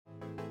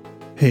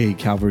Hey,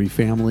 Calvary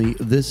family,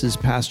 this is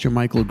Pastor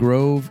Michael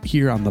Grove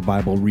here on the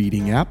Bible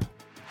Reading app.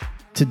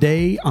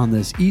 Today, on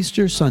this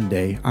Easter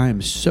Sunday, I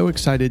am so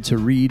excited to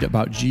read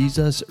about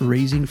Jesus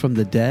raising from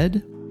the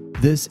dead.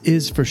 This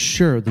is for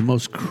sure the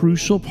most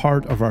crucial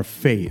part of our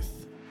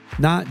faith.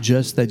 Not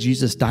just that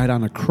Jesus died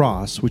on a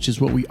cross, which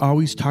is what we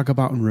always talk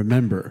about and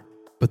remember,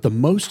 but the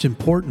most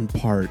important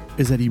part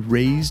is that he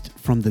raised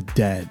from the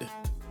dead.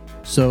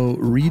 So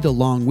read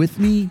along with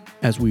me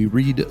as we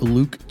read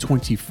Luke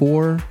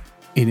 24.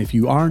 And if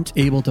you aren't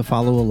able to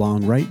follow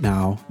along right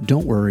now,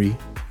 don't worry.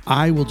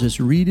 I will just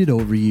read it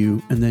over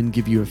you and then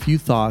give you a few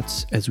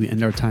thoughts as we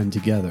end our time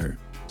together.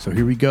 So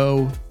here we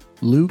go.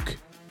 Luke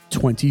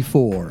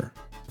 24.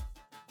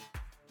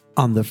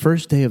 On the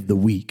first day of the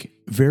week,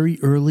 very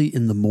early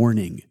in the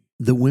morning,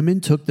 the women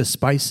took the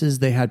spices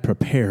they had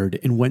prepared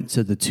and went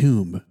to the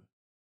tomb.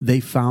 They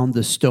found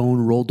the stone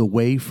rolled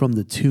away from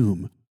the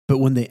tomb, but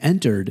when they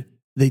entered,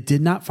 they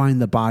did not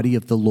find the body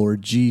of the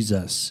Lord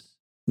Jesus.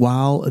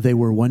 While they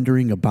were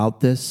wondering about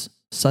this,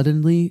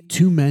 suddenly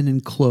 2 men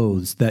in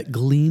clothes that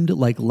gleamed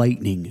like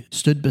lightning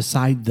stood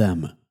beside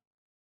them.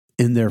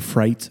 In their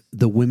fright,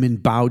 the women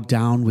bowed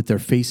down with their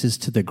faces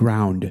to the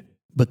ground,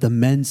 but the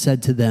men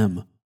said to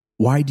them,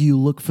 "Why do you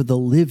look for the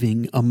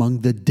living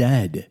among the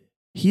dead?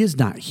 He is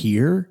not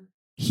here.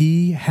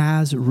 He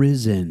has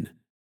risen.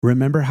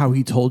 Remember how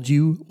he told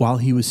you while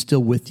he was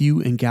still with you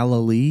in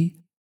Galilee?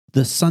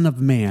 The Son of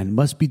Man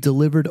must be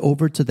delivered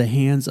over to the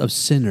hands of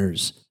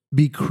sinners,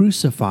 be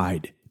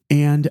crucified,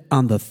 and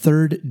on the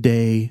third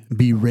day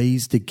be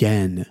raised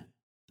again."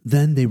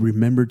 Then they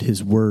remembered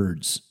his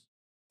words.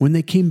 When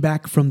they came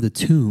back from the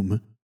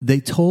tomb, they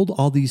told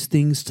all these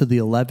things to the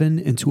 11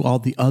 and to all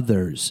the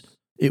others.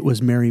 It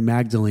was Mary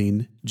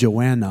Magdalene,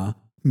 Joanna,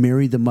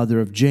 Mary the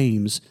mother of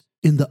James,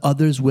 and the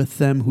others with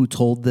them who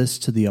told this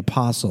to the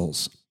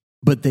apostles.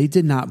 But they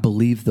did not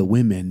believe the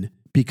women,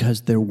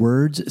 because their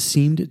words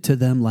seemed to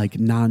them like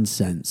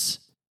nonsense.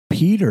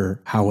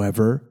 Peter,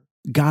 however,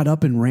 got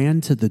up and ran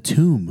to the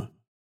tomb.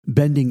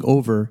 Bending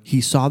over,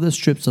 he saw the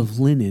strips of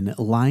linen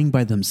lying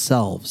by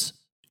themselves,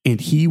 and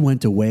he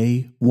went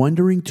away,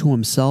 wondering to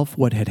himself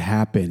what had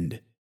happened.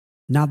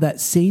 Now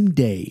that same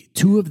day,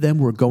 2 of them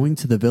were going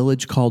to the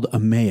village called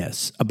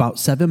Emmaus, about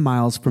 7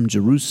 miles from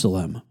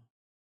Jerusalem.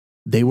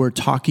 They were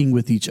talking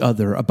with each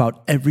other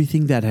about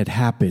everything that had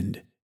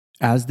happened.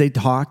 As they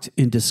talked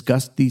and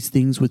discussed these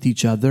things with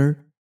each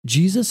other,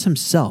 Jesus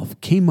himself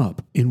came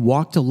up and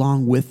walked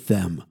along with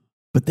them,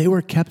 but they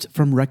were kept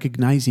from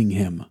recognizing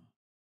him.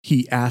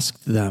 He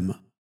asked them,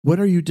 "What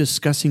are you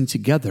discussing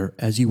together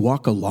as you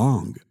walk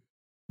along?"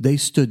 They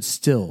stood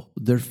still,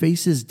 their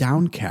faces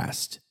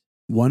downcast.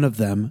 One of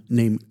them,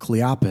 named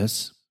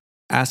Cleopas,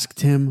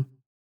 asked him,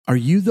 "Are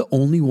you the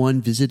only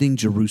one visiting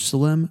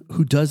Jerusalem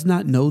who does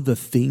not know the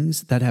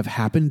things that have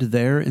happened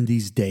there in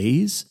these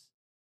days?"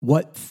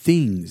 "What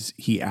things?"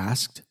 he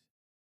asked.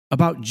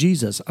 "About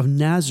Jesus of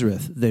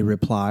Nazareth," they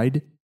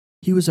replied.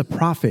 "He was a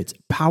prophet,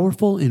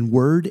 powerful in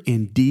word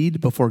and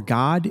deed before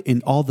God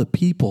and all the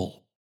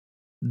people.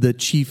 The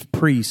chief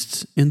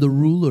priests and the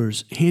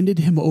rulers handed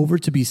him over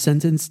to be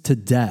sentenced to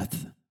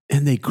death,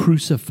 and they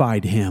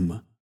crucified him.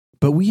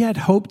 But we had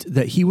hoped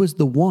that he was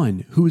the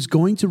one who was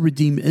going to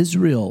redeem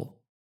Israel.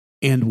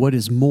 And what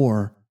is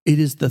more, it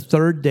is the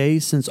 3rd day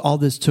since all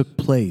this took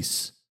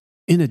place.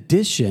 In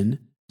addition,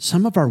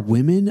 some of our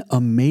women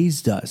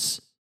amazed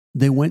us.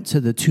 They went to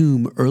the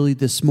tomb early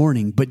this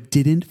morning, but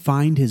didn't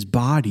find his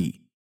body.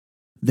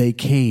 They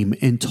came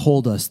and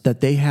told us that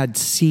they had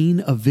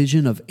seen a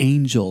vision of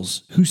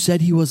angels who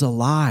said he was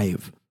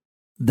alive.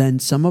 Then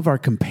some of our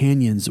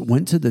companions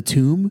went to the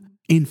tomb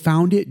and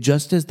found it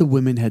just as the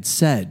women had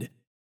said,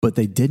 but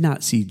they did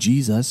not see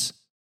Jesus."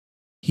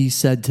 He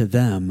said to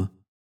them,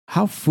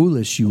 "How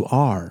foolish you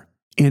are,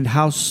 and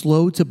how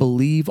slow to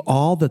believe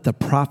all that the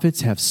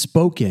prophets have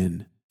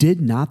spoken. Did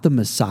not the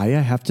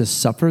Messiah have to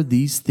suffer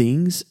these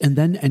things and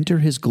then enter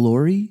his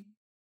glory?"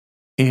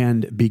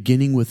 And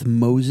beginning with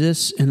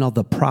Moses and all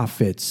the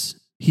prophets,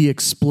 he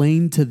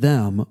explained to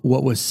them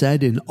what was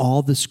said in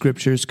all the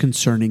scriptures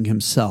concerning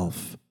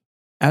himself.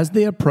 As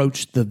they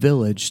approached the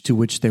village to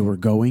which they were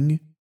going,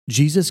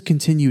 Jesus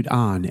continued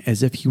on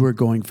as if he were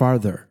going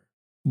farther.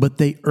 But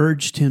they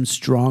urged him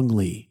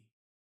strongly,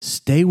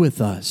 "Stay with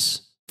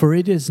us, for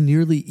it is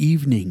nearly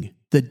evening.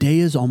 The day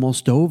is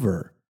almost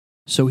over."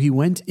 So he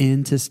went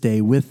in to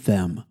stay with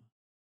them.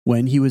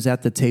 When he was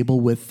at the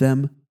table with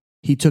them,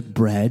 he took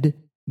bread,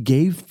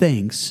 gave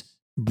thanks,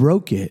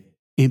 broke it,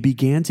 and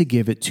began to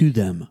give it to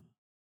them.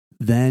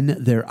 Then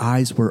their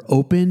eyes were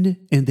opened,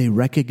 and they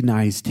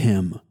recognized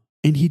him,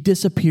 and he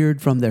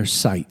disappeared from their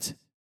sight.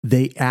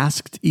 They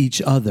asked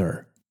each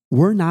other,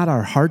 "Were not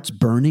our hearts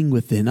burning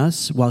within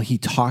us while he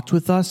talked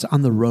with us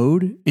on the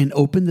road and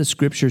opened the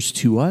scriptures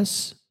to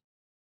us?"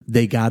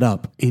 They got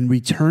up and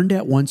returned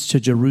at once to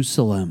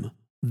Jerusalem.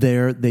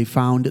 There they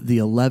found the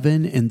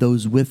 11 and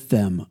those with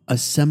them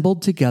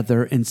assembled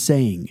together and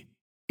saying,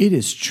 "It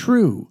is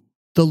true,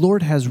 the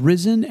Lord has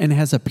risen and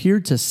has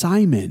appeared to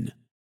Simon."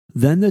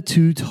 Then the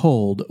two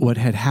told what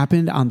had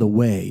happened on the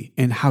way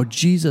and how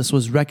Jesus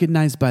was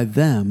recognized by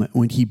them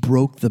when he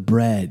broke the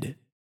bread.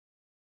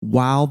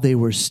 While they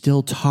were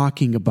still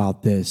talking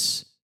about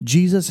this,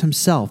 Jesus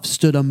himself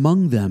stood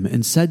among them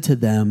and said to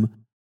them,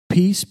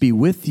 "Peace be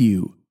with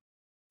you."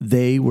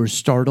 They were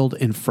startled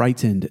and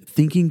frightened,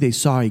 thinking they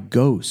saw a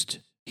ghost.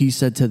 He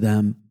said to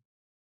them,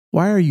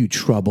 "Why are you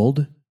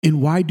troubled,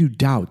 and why do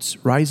doubts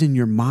rise in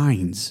your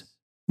minds?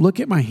 Look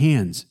at my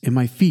hands and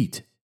my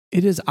feet.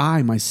 It is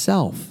I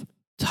myself.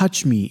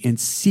 Touch me and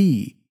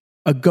see.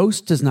 A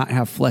ghost does not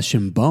have flesh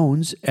and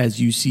bones, as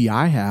you see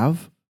I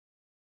have."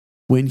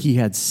 When he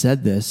had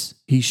said this,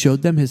 he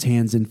showed them his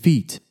hands and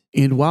feet.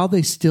 And while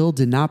they still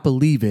did not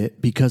believe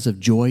it because of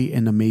joy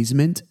and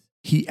amazement,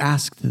 he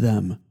asked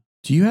them,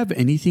 "Do you have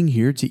anything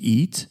here to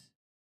eat?"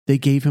 They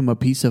gave him a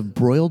piece of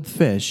broiled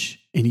fish,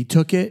 and he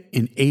took it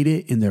and ate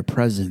it in their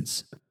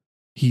presence.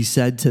 He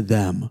said to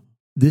them,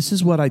 "This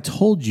is what I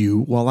told you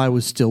while I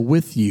was still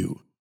with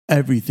you.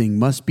 Everything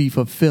must be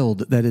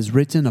fulfilled that is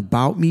written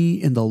about me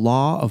in the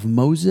law of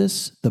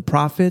Moses, the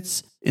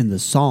prophets, and the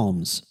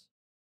Psalms."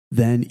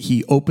 Then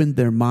he opened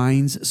their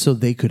minds so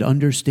they could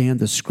understand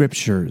the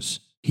scriptures.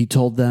 He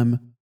told them,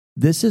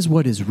 "This is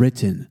what is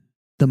written.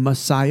 The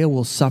Messiah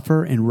will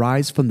suffer and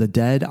rise from the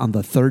dead on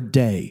the third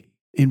day,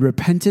 and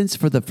repentance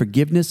for the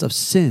forgiveness of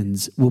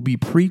sins will be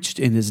preached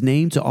in his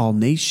name to all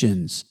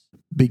nations,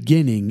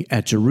 beginning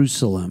at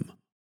Jerusalem.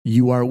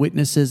 You are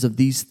witnesses of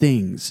these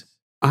things.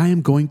 I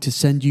am going to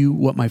send you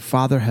what my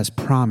Father has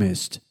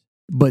promised,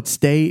 but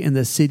stay in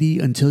the city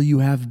until you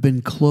have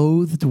been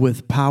clothed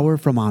with power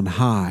from on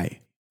high."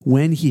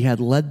 When he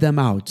had led them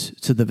out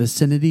to the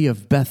vicinity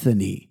of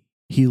Bethany,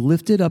 he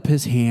lifted up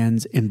his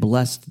hands and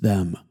blessed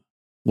them.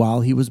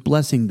 While he was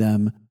blessing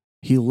them,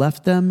 he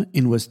left them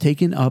and was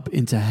taken up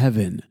into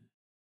heaven.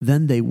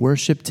 Then they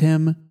worshipped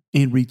him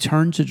and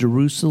returned to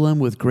Jerusalem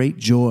with great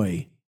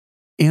joy.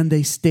 And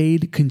they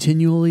stayed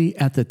continually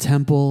at the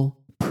temple,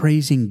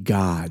 praising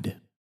God.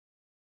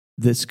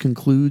 This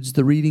concludes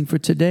the reading for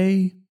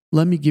today.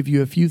 Let me give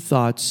you a few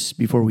thoughts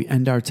before we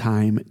end our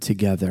time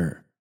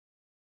together.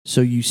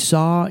 So you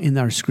saw in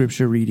our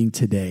scripture reading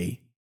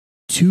today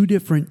 2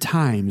 different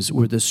times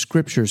where the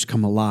scriptures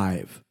come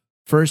alive.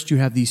 First, you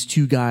have these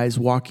 2 guys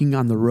walking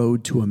on the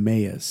road to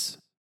Emmaus.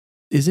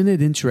 Isn't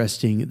it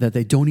interesting that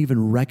they don't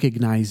even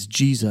recognize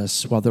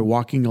Jesus while they're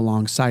walking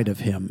alongside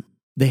of him?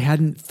 They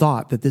hadn't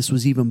thought that this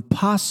was even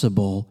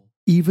possible,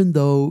 even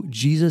though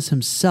Jesus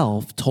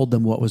himself told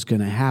them what was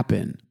going to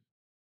happen.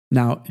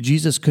 Now,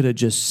 Jesus could have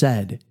just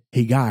said,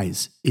 "Hey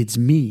guys, it's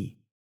me."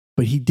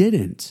 But he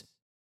didn't.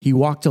 He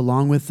walked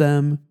along with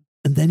them,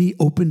 and then he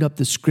opened up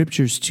the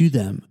scriptures to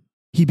them.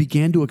 He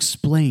began to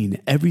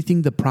explain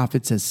everything the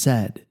prophets had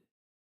said.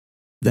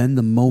 Then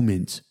the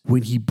moment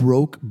when he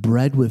broke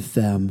bread with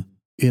them,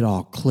 it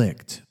all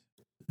clicked.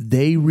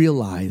 They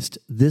realized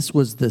this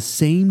was the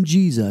same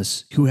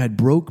Jesus who had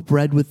broke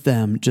bread with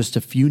them just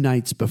a few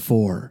nights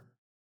before.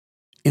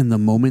 And the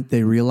moment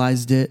they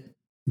realized it,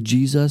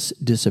 Jesus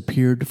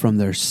disappeared from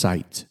their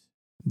sight.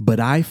 But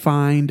I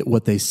find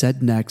what they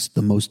said next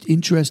the most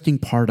interesting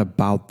part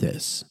about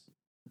this.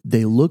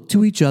 They looked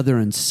to each other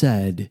and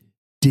said,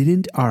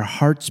 "Didn't our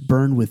hearts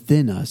burn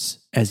within us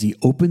as he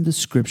opened the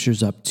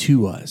scriptures up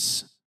to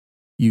us?"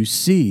 You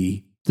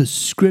see, the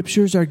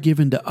scriptures are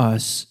given to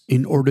us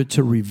in order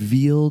to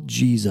reveal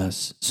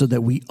Jesus so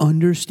that we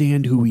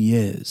understand who he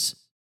is.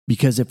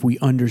 Because if we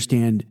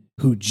understand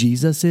who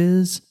Jesus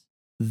is,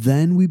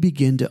 then we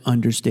begin to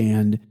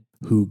understand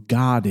who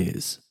God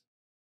is.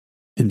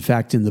 In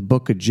fact, in the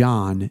book of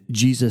John,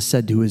 Jesus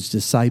said to his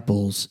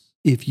disciples,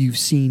 "If you've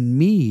seen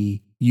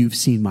me, you've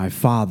seen my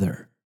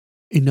Father."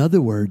 In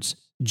other words,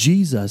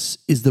 Jesus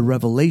is the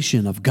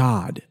revelation of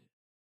God,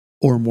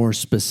 or more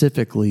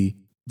specifically,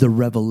 the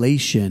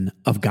revelation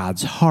of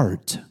God's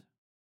heart.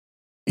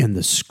 And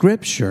the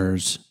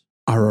scriptures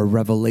are a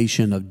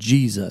revelation of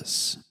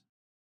Jesus.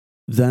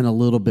 Then a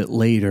little bit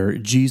later,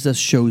 Jesus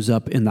shows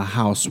up in the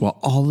house while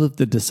all of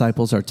the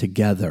disciples are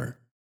together.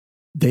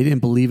 They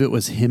didn't believe it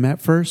was him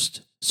at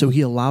first, so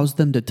he allows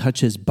them to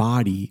touch his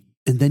body,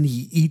 and then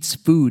he eats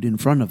food in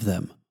front of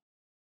them.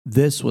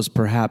 This was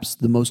perhaps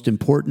the most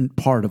important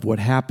part of what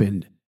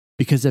happened,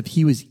 because if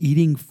he was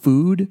eating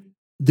food,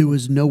 there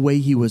was no way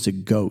he was a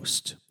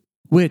ghost,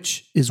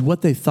 which is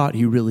what they thought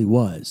he really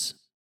was.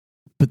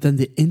 But then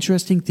the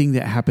interesting thing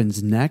that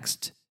happens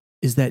next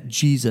is that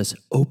Jesus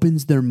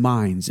opens their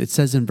minds. It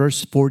says in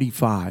verse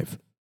 45,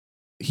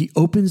 he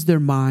opens their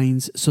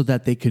minds so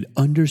that they could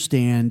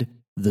understand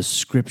the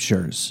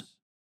scriptures.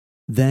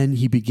 Then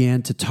he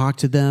began to talk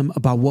to them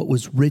about what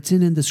was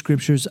written in the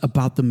scriptures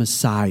about the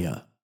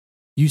Messiah.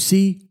 You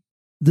see,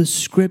 the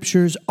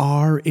scriptures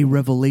are a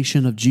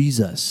revelation of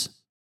Jesus.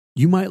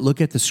 You might look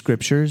at the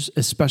scriptures,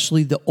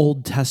 especially the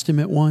Old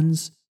Testament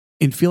ones,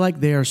 and feel like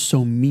they are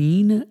so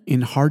mean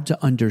and hard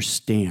to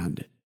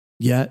understand.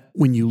 Yet,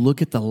 when you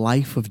look at the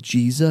life of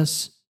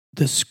Jesus,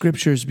 the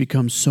scriptures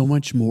become so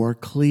much more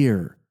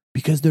clear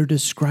because they're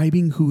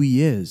describing who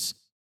he is.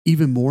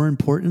 Even more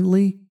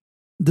importantly,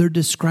 they're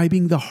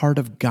describing the heart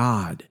of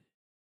God.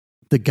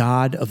 The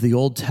God of the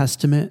Old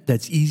Testament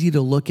that's easy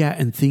to look at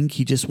and think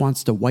he just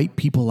wants to wipe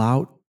people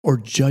out or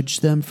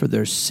judge them for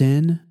their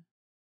sin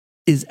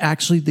is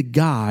actually the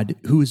God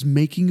who is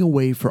making a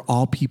way for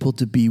all people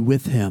to be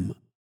with him.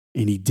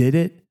 And he did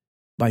it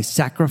by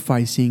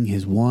sacrificing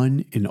his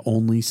one and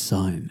only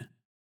Son.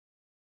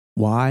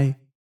 Why?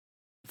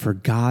 For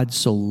God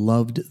so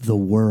loved the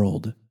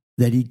world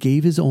that he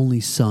gave his only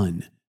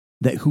Son,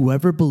 that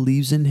whoever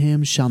believes in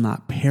him shall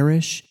not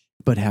perish,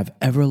 but have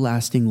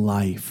everlasting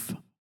life.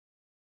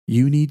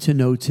 You need to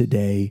know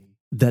today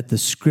that the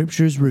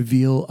scriptures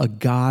reveal a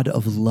God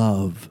of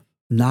love,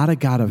 not a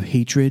God of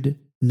hatred,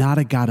 not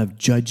a God of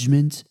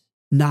judgment,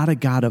 not a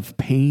God of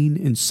pain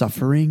and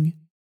suffering,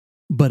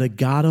 but a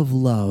God of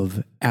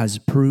love as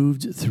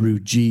proved through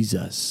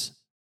Jesus.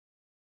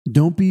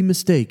 Don't be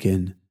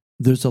mistaken.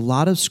 There's a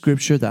lot of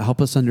scripture that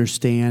help us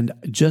understand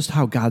just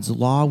how God's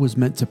law was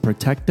meant to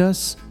protect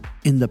us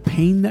and the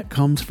pain that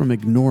comes from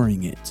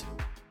ignoring it.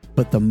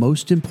 But the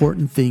most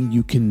important thing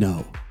you can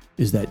know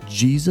is that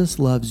Jesus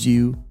loves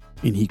you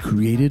and he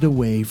created a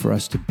way for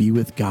us to be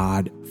with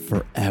God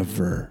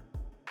forever.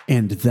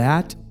 And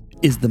that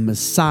is the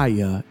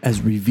Messiah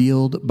as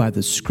revealed by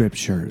the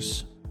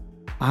scriptures.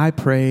 I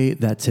pray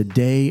that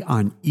today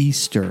on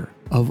Easter,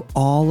 of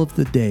all of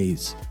the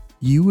days,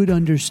 you would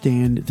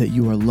understand that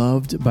you are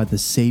loved by the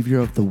Savior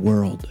of the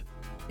world,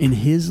 and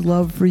his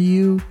love for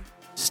you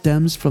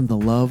stems from the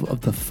love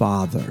of the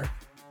Father.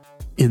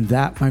 And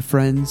that, my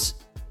friends,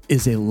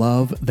 is a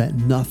love that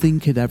nothing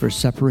could ever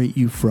separate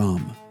you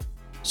from.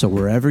 So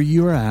wherever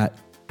you are at,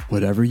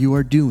 whatever you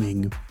are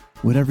doing,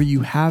 whatever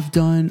you have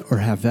done or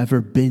have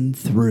ever been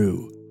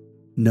through,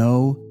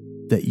 know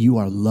that you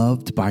are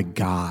loved by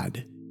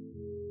God.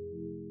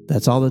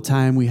 That's all the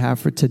time we have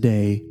for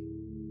today.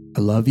 I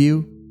love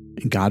you,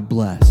 and God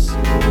bless.